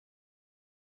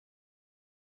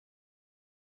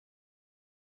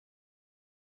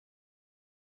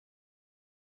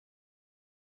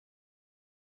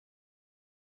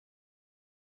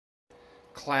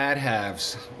clad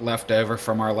halves left over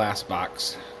from our last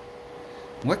box.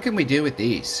 What can we do with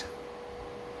these?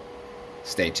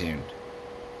 Stay tuned.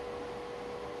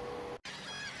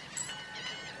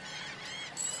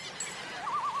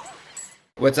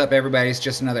 What's up, everybody? It's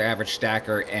just another average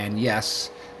stacker, and yes,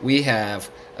 we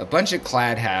have a bunch of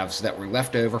clad halves that were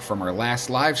left over from our last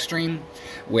live stream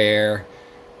where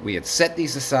we had set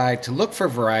these aside to look for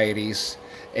varieties,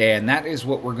 and that is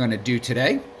what we're going to do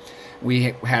today.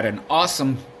 We had an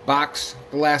awesome box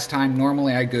the last time.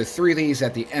 Normally I go through these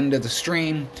at the end of the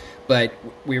stream, but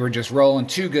we were just rolling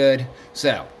too good.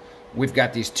 So we've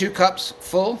got these 2 cups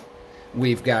full,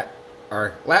 we've got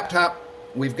our laptop,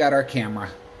 we've got our camera.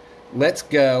 Let's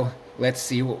go. Let's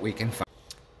see what we can find.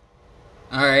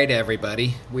 Alright,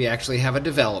 everybody, we actually have a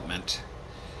development.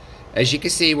 As you can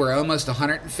see, we're almost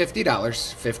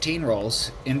 $150, 15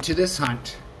 rolls, into this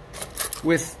hunt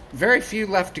with very few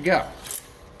left to go.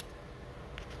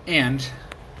 And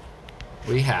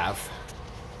we have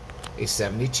a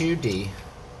 72D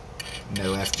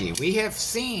no FG. We have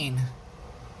seen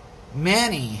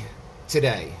many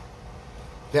today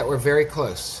that were very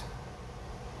close.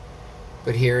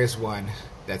 But here is one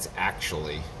that's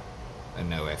actually a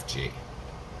no FG.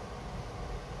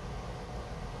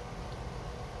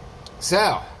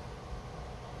 So,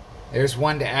 there's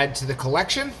one to add to the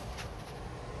collection.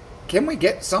 Can we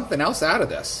get something else out of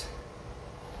this?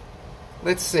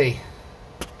 Let's see.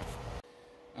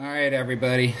 Alright,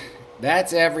 everybody.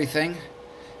 That's everything.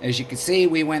 As you can see,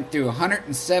 we went through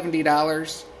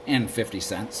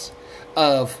 $170.50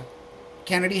 of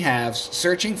Kennedy halves,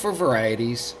 searching for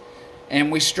varieties,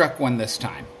 and we struck one this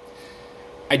time.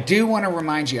 I do want to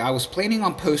remind you, I was planning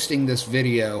on posting this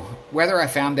video whether I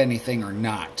found anything or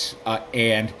not.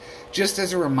 And just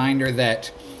as a reminder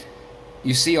that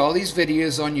you see all these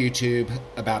videos on YouTube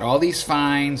about all these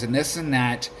finds and this and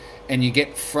that, and you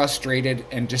get frustrated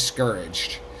and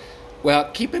discouraged.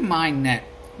 Well, keep in mind that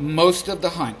most of the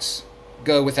hunts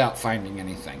go without finding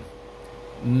anything.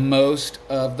 Most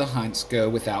of the hunts go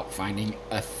without finding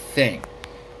a thing.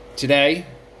 Today,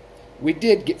 we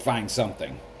did find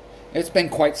something. It's been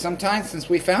quite some time since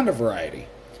we found a variety.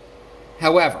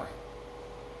 However,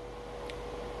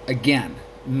 again,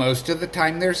 most of the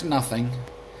time there's nothing,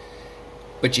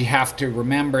 but you have to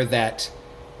remember that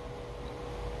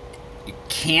you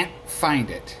can't find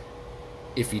it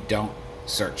if you don't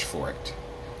search for it.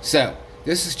 So,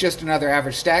 this is just another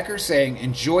average stacker saying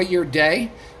enjoy your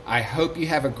day. I hope you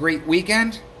have a great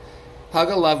weekend. Hug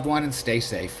a loved one and stay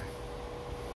safe.